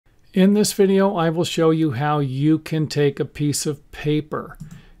In this video, I will show you how you can take a piece of paper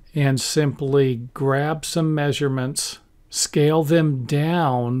and simply grab some measurements, scale them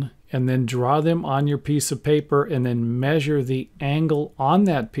down, and then draw them on your piece of paper and then measure the angle on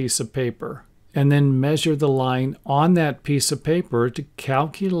that piece of paper. And then measure the line on that piece of paper to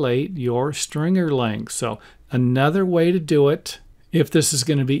calculate your stringer length. So another way to do it if this is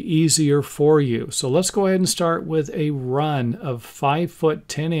going to be easier for you. So let's go ahead and start with a run of 5 foot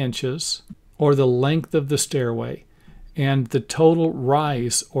 10 inches, or the length of the stairway, and the total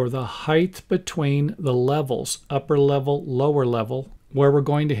rise, or the height between the levels, upper level, lower level, where we're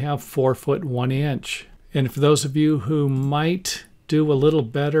going to have 4 foot 1 inch. And for those of you who might do a little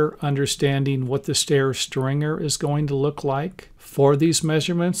better understanding what the stair stringer is going to look like for these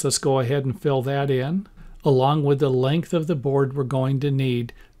measurements, let's go ahead and fill that in, along with the length of the board we're going to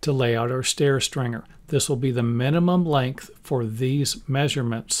need to lay out our stair stringer. This will be the minimum length for these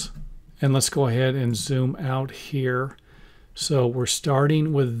measurements. And let's go ahead and zoom out here. So we're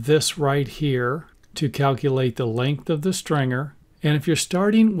starting with this right here to calculate the length of the stringer. And if you're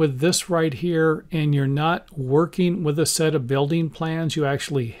starting with this right here and you're not working with a set of building plans, you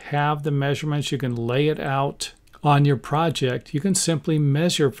actually have the measurements, you can lay it out on your project, you can simply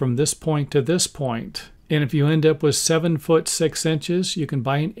measure from this point to this point. And if you end up with 7 foot 6 inches, you can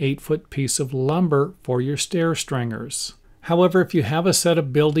buy an 8 foot piece of lumber for your stair stringers. However, if you have a set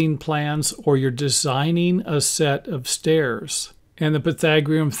of building plans or you're designing a set of stairs and the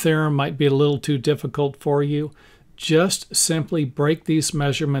Pythagorean theorem might be a little too difficult for you, just simply break these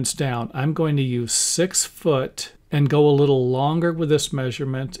measurements down. I'm going to use 6 foot and go a little longer with this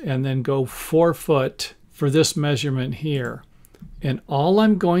measurement, and then go 4 foot for this measurement here. And all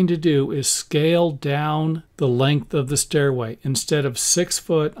I'm going to do is scale down the length of the stairway. Instead of 6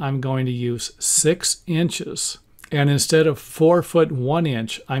 foot, I'm going to use 6 inches. And instead of 4 foot 1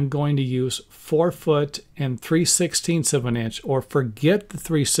 inch, I'm going to use 4 foot and 3/16 of an inch, or forget the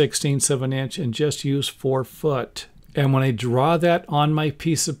 3/16 of an inch and just use 4 foot. And when I draw that on my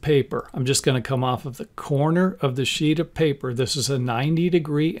piece of paper, I'm just going to come off of the corner of the sheet of paper. This is a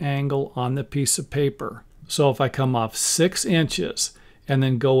 90-degree angle on the piece of paper. So if I come off 6 inches and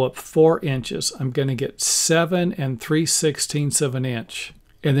then go up 4 inches, I'm going to get 7 and 3/16 of an inch.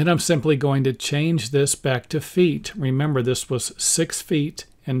 And then I'm simply going to change this back to feet. Remember, this was 6 feet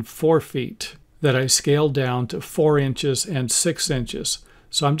and 4 feet that I scaled down to 4 inches and 6 inches.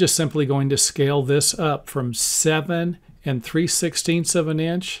 So I'm just simply going to scale this up from 7 and 3/16 of an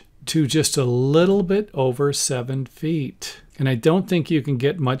inch to just a little bit over 7 feet. And I don't think you can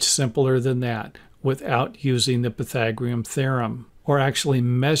get much simpler than that without using the Pythagorean theorem, or actually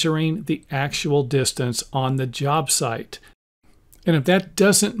measuring the actual distance on the job site. And if that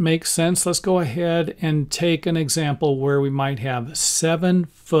doesn't make sense, let's go ahead and take an example where we might have 7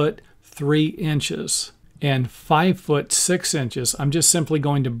 foot 3 inches and 5 foot 6 inches. I'm just simply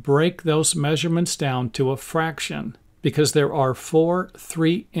going to break those measurements down to a fraction, because there are 4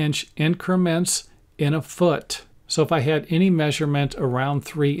 3-inch increments in a foot. So if I had any measurement around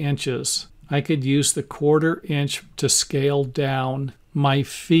 3 inches, I could use the 1/4 inch to scale down my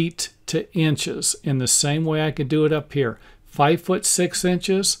feet to inches. In the same way I could do it up here. 5 foot 6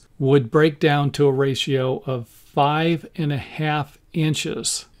 inches would break down to a ratio of 5.5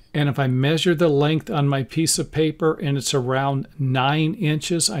 inches. And if I measure the length on my piece of paper and it's around 9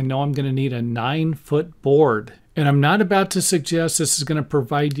 inches, I know I'm going to need a 9-foot board. And I'm not about to suggest this is going to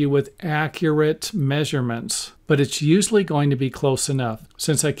provide you with accurate measurements, but it's usually going to be close enough.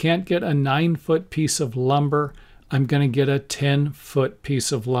 Since I can't get a 9-foot piece of lumber, I'm going to get a 10-foot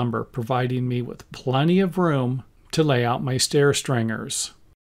piece of lumber, providing me with plenty of room to lay out my stair stringers.